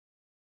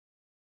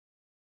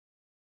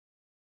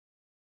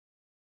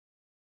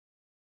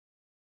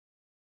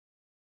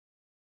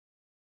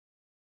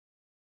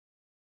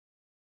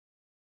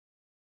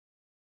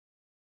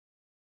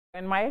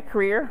In my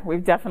career,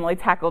 we've definitely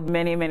tackled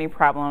many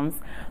problems.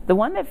 The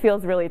one that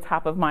feels really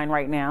top of mind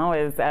right now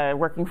is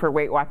working for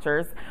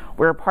WeightWatchers.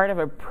 We're a part of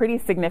a pretty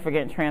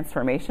significant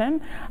transformation,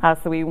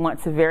 so we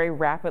want to very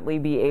rapidly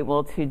be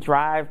able to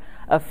drive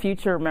a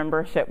future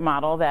membership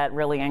model that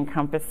really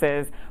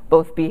encompasses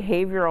both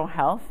behavioral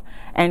health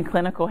and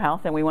clinical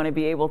health, and we want to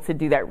be able to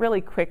do that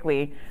really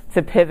quickly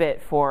to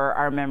pivot for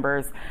our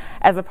members.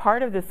 As a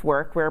part of this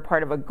work, we're a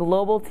part of a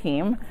global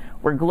team.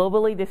 We're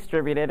globally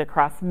distributed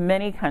across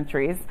many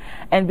countries,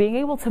 and being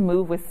able to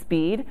move with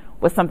speed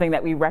was something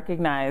that we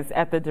recognized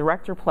at the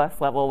Director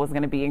Plus level was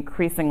going to be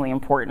increasingly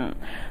important.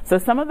 So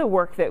some of the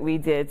work that we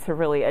did to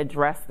really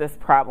address this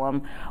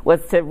problem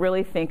was to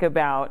really think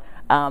about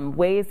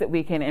ways that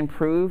we can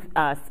improve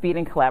speed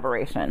and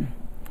collaboration.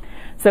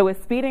 So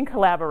with speed and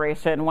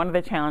collaboration, one of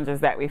the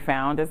challenges that we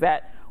found is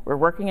that we're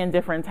working in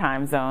different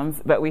time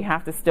zones, but we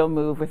have to still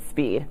move with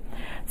speed.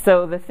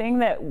 So the thing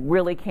that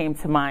really came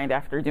to mind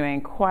after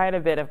doing quite a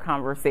bit of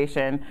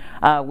conversation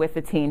with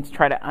the team to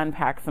try to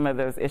unpack some of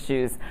those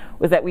issues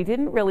was that we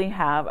didn't really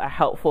have a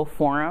helpful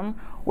forum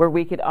where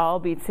we could all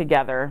be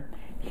together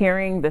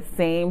hearing the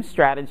same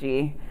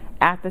strategy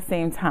at the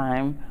same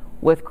time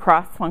with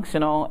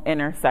cross-functional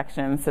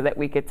intersections so that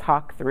we could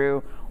talk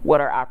through what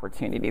our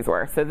opportunities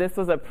were. So this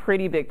was a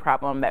pretty big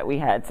problem that we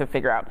had to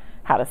figure out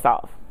how to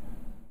solve.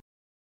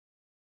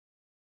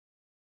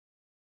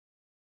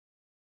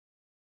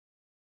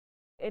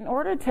 In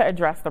order to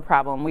address the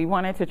problem, we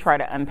wanted to try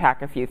to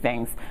unpack a few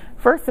things.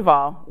 First of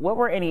all, what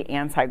were any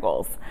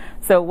anti-goals?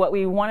 So what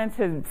we wanted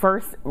to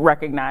first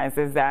recognize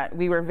is that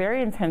we were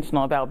very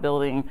intentional about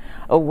building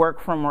a work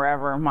from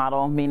wherever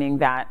model, meaning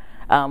that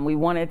we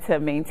wanted to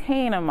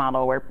maintain a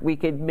model where we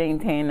could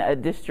maintain a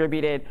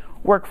distributed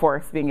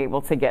workforce being able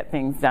to get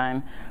things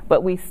done,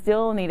 but we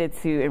still needed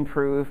to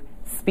improve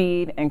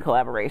speed and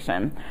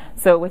collaboration.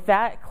 So with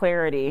that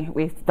clarity,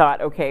 we thought,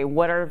 okay,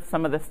 what are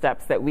some of the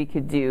steps that we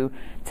could do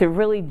to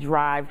really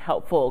drive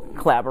helpful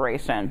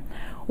collaboration?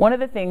 One of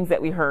the things that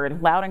we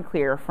heard loud and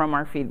clear from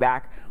our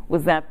feedback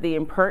was that the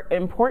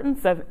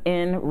importance of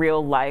in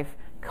real life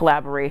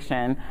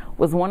collaboration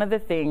was one of the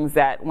things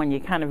that when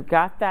you kind of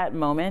got that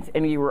moment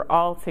and you were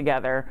all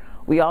together,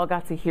 we all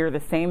got to hear the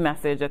same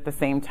message at the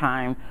same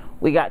time.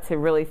 We got to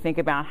really think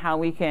about how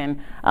we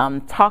can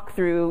talk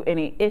through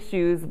any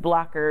issues,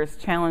 blockers,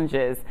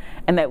 challenges,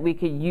 and that we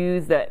could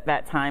use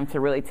that time to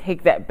really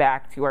take that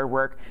back to our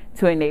work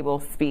to enable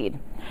speed.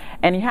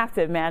 And you have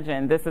to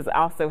imagine this is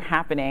also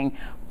happening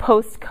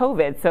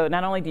post-COVID. So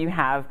not only do you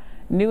have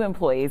new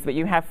employees, but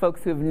you have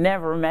folks who've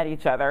never met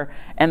each other,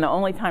 and the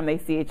only time they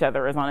see each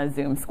other is on a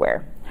Zoom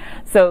square.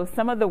 So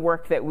some of the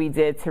work that we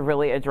did to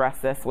really address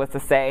this was to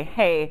say,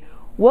 hey,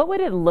 what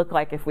would it look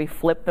like if we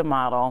flipped the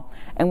model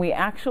and we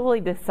actually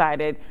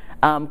decided,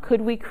 could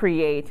we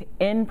create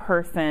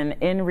in-person,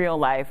 in real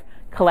life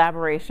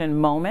collaboration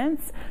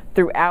moments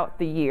throughout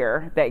the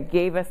year that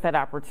gave us that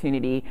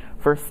opportunity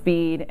for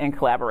speed and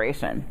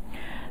collaboration?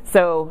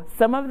 So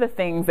some of the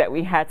things that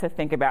we had to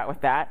think about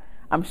with that,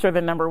 I'm sure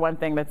the number one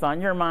thing that's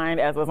on your mind,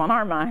 as was on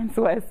our minds,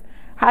 was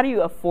how do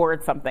you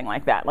afford something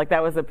like that? Like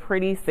that was a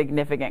pretty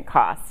significant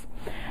cost.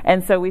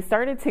 And so we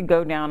started to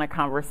go down a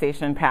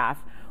conversation path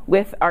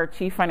with our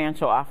chief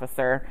financial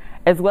officer,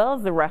 as well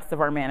as the rest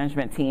of our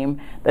management team,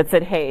 that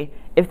said, hey,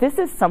 if this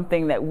is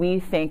something that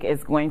we think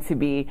is going to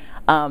be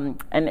an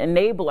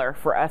enabler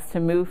for us to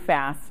move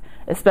fast,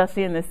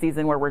 especially in this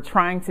season where we're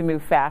trying to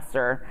move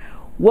faster,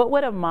 what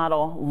would a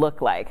model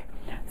look like?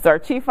 So our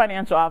chief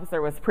financial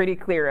officer was pretty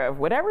clear of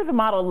whatever the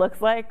model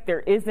looks like,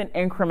 there isn't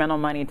incremental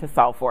money to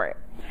solve for it.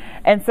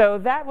 And so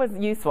that was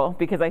useful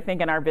because I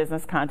think in our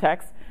business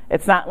context,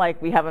 it's not like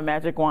we have a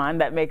magic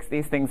wand that makes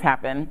these things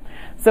happen.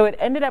 So it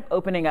ended up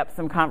opening up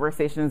some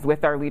conversations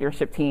with our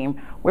leadership team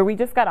where we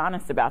just got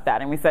honest about that.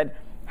 And we said,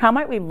 how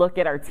might we look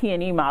at our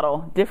T&E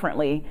model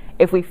differently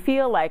if we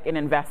feel like an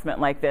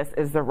investment like this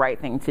is the right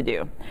thing to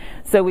do?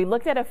 So we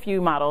looked at a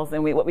few models,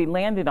 and what we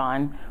landed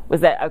on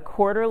was that a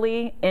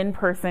quarterly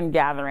in-person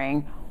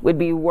gathering would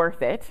be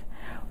worth it,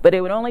 but it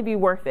would only be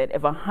worth it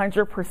if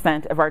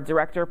 100% of our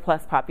Director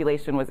Plus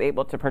population was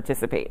able to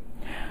participate.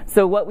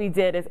 So what we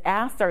did is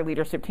asked our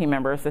leadership team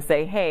members to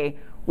say, hey,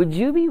 would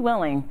you be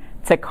willing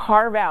to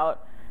carve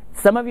out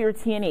some of your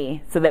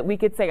T&E so that we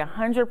could say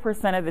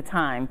 100% of the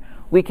time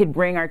we could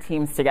bring our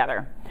teams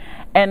together?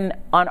 And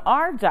on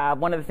our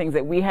job, one of the things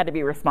that we had to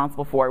be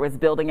responsible for was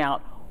building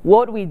out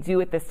what would we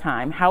do at this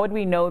time? How would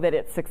we know that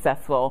it's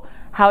successful?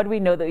 How would we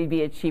know that we'd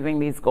be achieving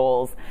these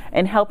goals?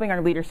 And helping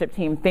our leadership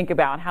team think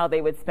about how they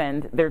would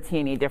spend their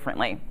T&E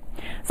differently.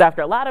 So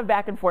after a lot of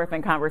back and forth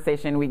and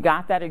conversation, we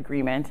got that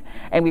agreement,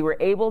 and we were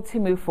able to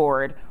move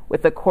forward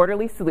with a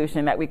quarterly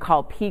solution that we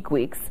call Peak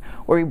Weeks,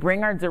 where we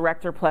bring our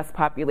Director Plus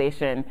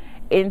population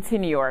into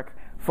New York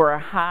for a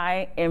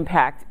high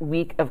impact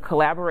week of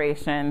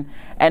collaboration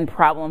and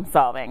problem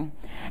solving.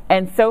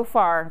 And so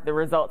far, the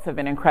results have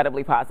been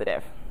incredibly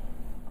positive.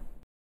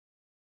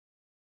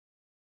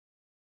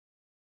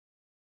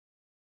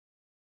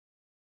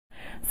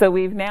 So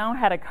we've now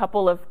had a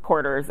couple of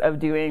quarters of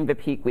doing the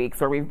peak weeks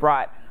where we've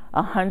brought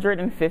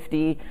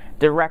 150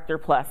 Director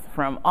Plus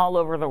from all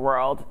over the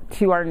world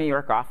to our New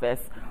York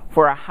office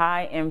for a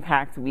high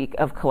impact week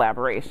of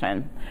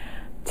collaboration.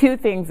 Two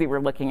things we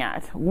were looking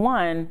at.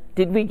 One,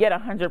 did we get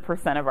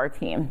 100% of our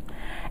team?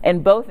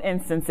 In both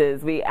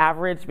instances, we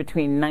averaged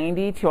between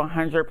 90 to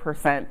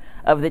 100%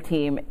 of the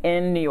team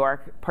in New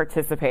York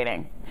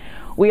participating.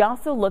 We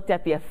also looked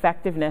at the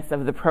effectiveness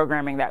of the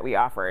programming that we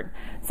offered.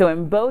 So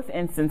in both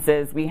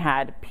instances, we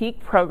had peak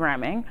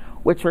programming,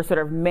 which were sort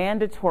of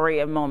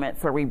mandatory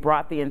moments where we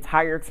brought the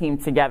entire team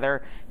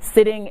together,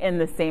 sitting in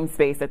the same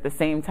space at the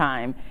same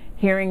time,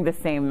 hearing the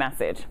same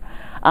message.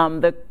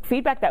 The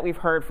feedback that we've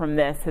heard from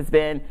this has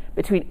been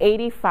between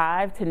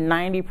 85 to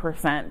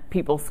 90%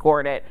 people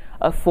scored it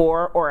a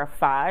 4 or a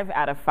 5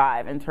 out of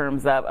 5 in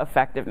terms of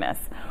effectiveness.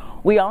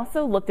 We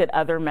also looked at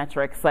other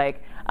metrics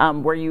like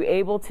were you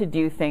able to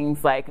do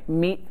things like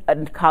meet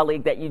a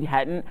colleague that you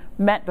hadn't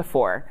met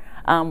before?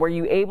 Were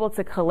you able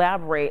to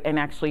collaborate and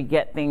actually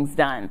get things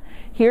done?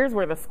 Here's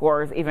where the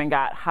scores even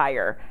got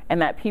higher,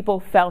 and that people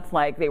felt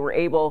like they were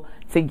able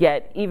to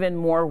get even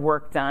more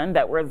work done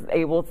that was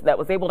able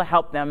to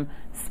help them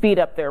speed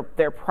up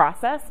their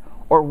process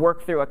or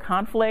work through a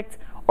conflict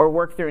or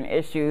work through an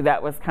issue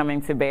that was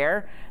coming to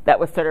bear that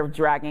was sort of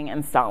dragging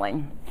and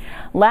stalling.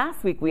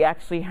 Last week, we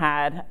actually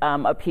had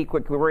a peak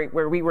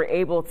where we were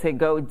able to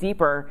go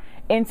deeper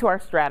into our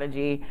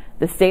strategy,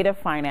 the state of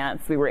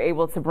finance. We were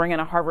able to bring in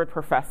a Harvard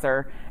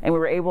professor, and we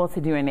were able to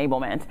do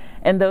enablement.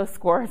 And those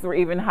scores were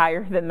even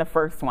higher than the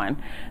first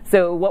one.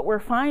 So what we're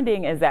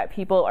finding is that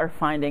people are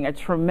finding a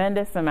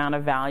tremendous amount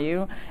of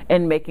value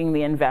in making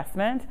the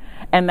investment,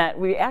 and that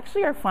we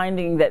actually are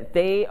finding that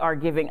they are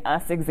giving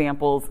us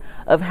examples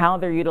of how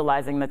they're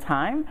utilizing the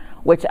time,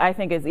 which I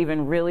think is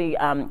even really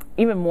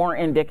even more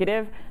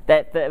indicative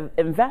that the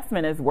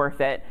investment is worth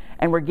it,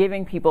 and we're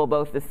giving people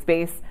both the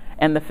space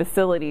and the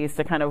facilities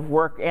to kind of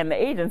work, and the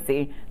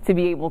agency to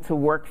be able to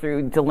work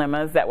through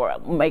dilemmas that will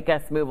make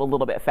us move a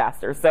little bit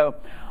faster. So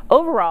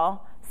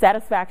overall,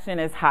 satisfaction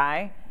is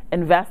high,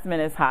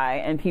 investment is high,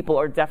 and people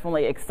are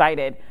definitely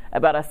excited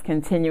about us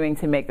continuing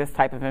to make this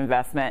type of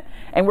investment.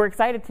 And we're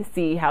excited to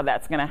see how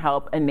that's going to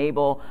help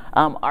enable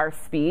our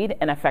speed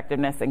and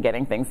effectiveness in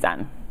getting things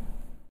done.